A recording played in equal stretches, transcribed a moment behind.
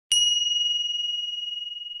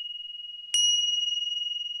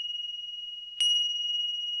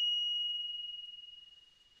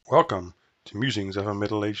Welcome to Musings of a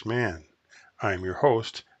Middle-Aged Man. I am your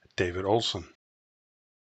host, David Olson.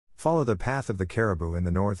 Follow the path of the caribou in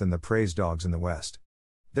the north and the praise dogs in the west.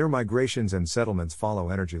 Their migrations and settlements follow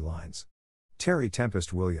energy lines. Terry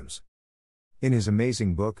Tempest Williams. In his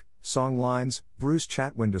amazing book, Song Lines, Bruce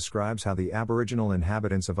Chatwin describes how the Aboriginal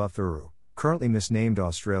inhabitants of Uthuru, currently misnamed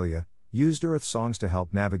Australia, used earth songs to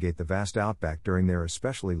help navigate the vast outback during their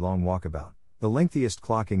especially long walkabout, the lengthiest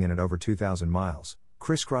clocking in at over 2,000 miles,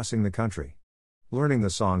 crisscrossing the country. Learning the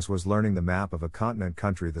songs was learning the map of a continent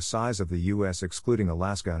country the size of the U.S. excluding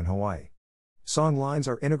Alaska and Hawaii. Song lines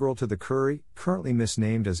are integral to the Kuri, currently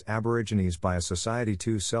misnamed as Aborigines by a society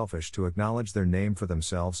too selfish to acknowledge their name for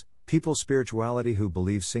themselves, people's spirituality who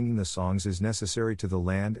believe singing the songs is necessary to the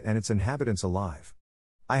land and its inhabitants alive.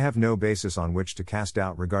 I have no basis on which to cast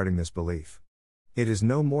doubt regarding this belief. It is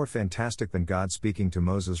no more fantastic than God speaking to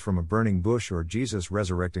Moses from a burning bush or Jesus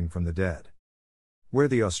resurrecting from the dead. Where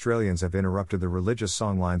the Australians have interrupted the religious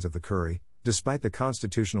songlines of the Kuri, despite the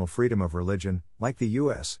constitutional freedom of religion, like the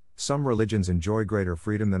US, some religions enjoy greater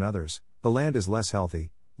freedom than others, the land is less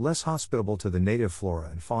healthy, less hospitable to the native flora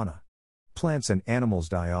and fauna. Plants and animals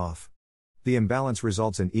die off. The imbalance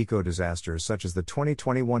results in eco-disasters such as the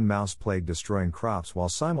 2021 mouse plague destroying crops while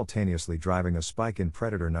simultaneously driving a spike in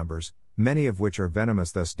predator numbers, many of which are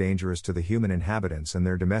venomous, thus dangerous to the human inhabitants and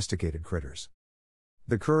their domesticated critters.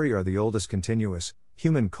 The Kuri are the oldest continuous,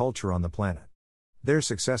 human culture on the planet. Their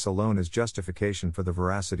success alone is justification for the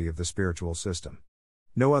veracity of the spiritual system.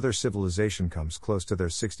 No other civilization comes close to their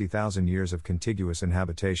 60,000 years of contiguous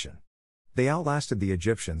inhabitation. They outlasted the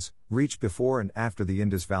Egyptians, reached before and after the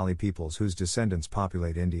Indus Valley peoples whose descendants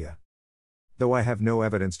populate India. Though I have no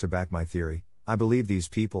evidence to back my theory, I believe these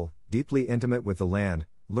people, deeply intimate with the land,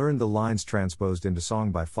 learned the lines transposed into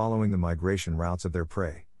song by following the migration routes of their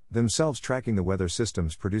prey, themselves tracking the weather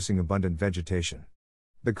systems producing abundant vegetation.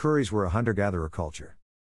 The Kuris were a hunter-gatherer culture.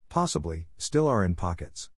 Possibly, still are in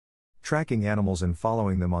pockets. Tracking animals and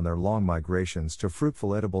following them on their long migrations to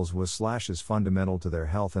fruitful edibles is fundamental to their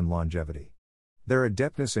health and longevity. Their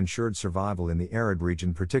adeptness ensured survival in the arid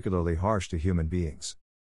region particularly harsh to human beings.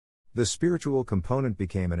 The spiritual component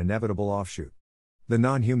became an inevitable offshoot. The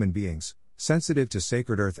non-human beings, sensitive to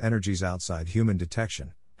sacred earth energies outside human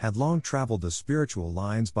detection, had long traveled the spiritual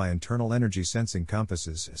lines by internal energy sensing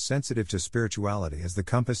compasses as sensitive to spirituality as the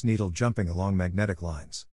compass needle jumping along magnetic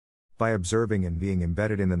lines. By observing and being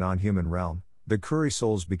embedded in the non-human realm, the Kuri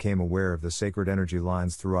souls became aware of the sacred energy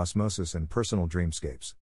lines through osmosis and personal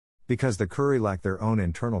dreamscapes. Because the Kuri lacked their own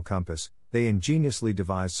internal compass, they ingeniously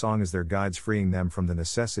devised song as their guides, freeing them from the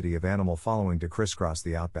necessity of animal following to crisscross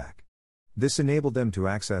the outback. This enabled them to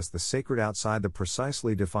access the sacred outside the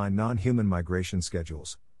precisely defined non-human migration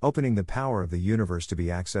schedules, opening the power of the universe to be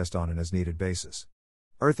accessed on an as-needed basis.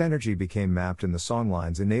 Earth energy became mapped in the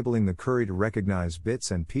songlines, enabling the Kuri to recognize bits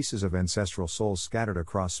and pieces of ancestral souls scattered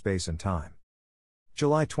across space and time.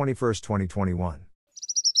 July 21, 2021.